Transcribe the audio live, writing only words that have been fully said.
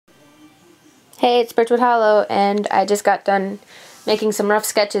Hey, it's Birchwood Hollow, and I just got done making some rough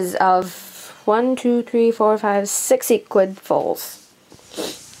sketches of 6 sequid foals.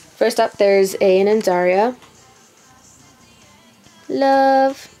 First up, there's Ayn and Zarya.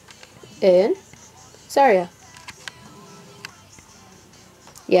 Love. Ayn. Zarya.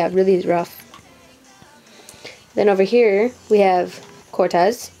 Yeah, really rough. Then over here, we have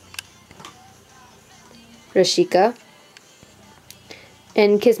Cortez, Rashika,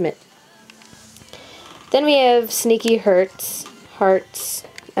 and Kismet. Then we have Sneaky Hearts, I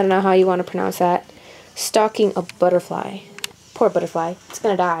don't know how you want to pronounce that, stalking a butterfly. Poor butterfly, it's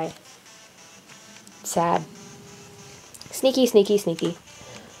gonna die. Sad. Sneaky, sneaky, sneaky.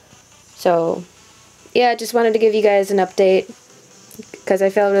 So, yeah, just wanted to give you guys an update, because I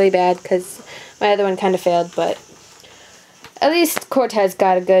felt really bad, because my other one kind of failed, but at least Cortez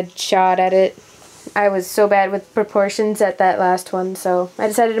got a good shot at it. I was so bad with proportions at that last one, so I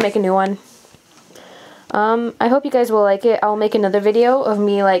decided to make a new one. I hope you guys will like it. I'll make another video of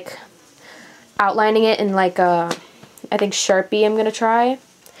me, like, outlining it in, like, I think Sharpie I'm gonna try.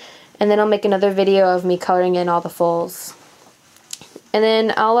 And then I'll make another video of me coloring in all the foals. And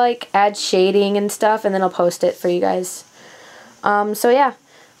then I'll, like, add shading and stuff, and then I'll post it for you guys. So yeah.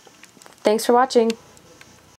 Thanks for watching.